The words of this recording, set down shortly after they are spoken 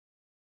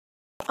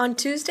On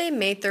Tuesday,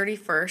 May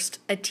 31st,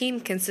 a team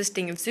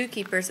consisting of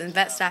zookeepers and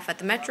vet staff at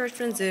the Metro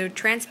Richmond Zoo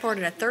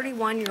transported a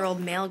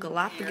 31-year-old male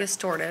Galapagos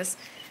tortoise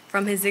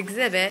from his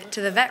exhibit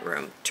to the vet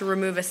room to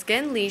remove a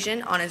skin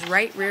lesion on his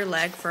right rear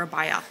leg for a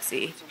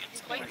biopsy.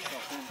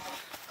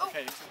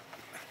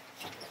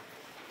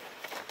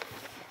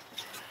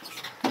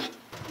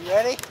 You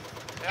ready?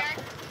 Yeah.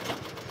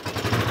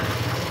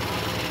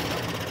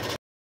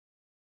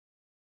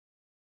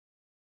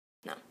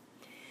 No.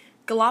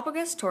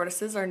 Galapagos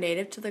tortoises are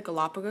native to the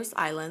Galapagos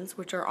Islands,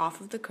 which are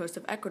off of the coast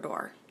of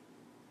Ecuador.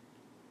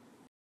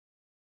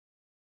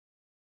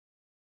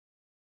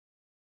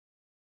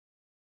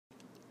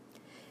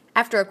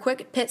 After a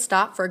quick pit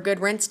stop for a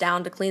good rinse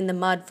down to clean the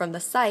mud from the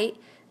site,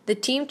 the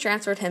team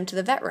transferred him to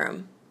the vet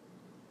room.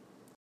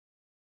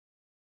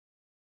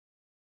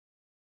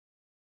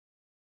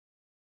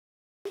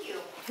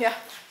 Yeah.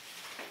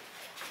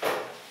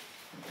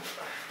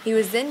 He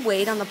was then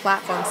weighed on the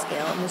platform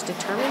scale and was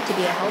determined to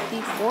be a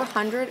healthy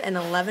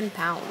 411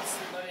 pounds.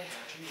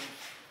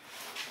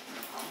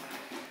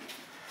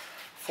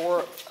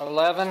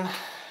 411.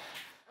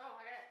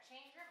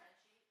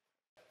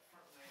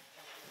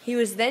 He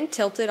was then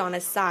tilted on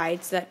his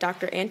side so that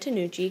Dr.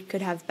 Antonucci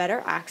could have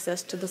better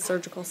access to the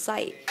surgical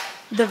site.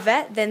 The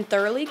vet then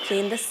thoroughly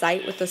cleaned the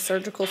site with a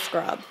surgical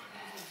scrub. Is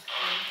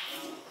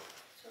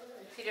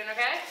he doing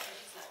okay?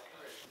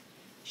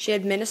 She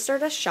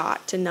administered a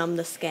shot to numb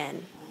the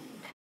skin.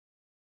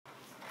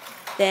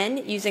 Then,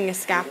 using a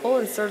scalpel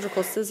and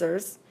surgical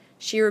scissors,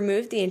 she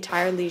removed the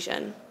entire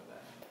lesion.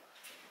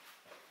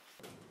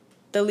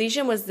 The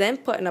lesion was then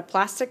put in a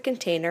plastic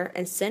container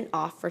and sent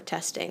off for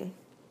testing.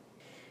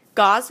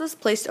 Gauze was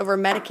placed over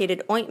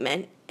medicated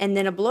ointment, and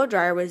then a blow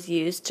dryer was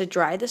used to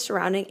dry the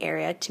surrounding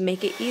area to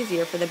make it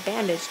easier for the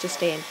bandage to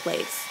stay in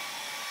place.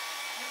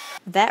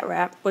 Vet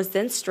wrap was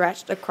then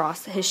stretched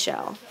across his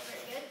shell.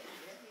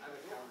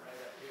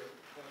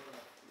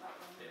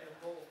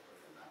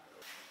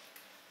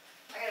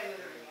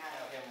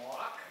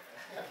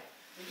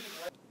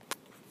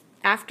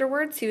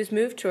 Afterwards, he was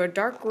moved to a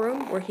dark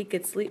room where he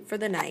could sleep for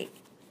the night.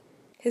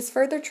 His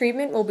further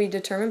treatment will be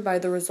determined by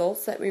the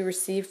results that we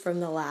receive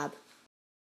from the lab.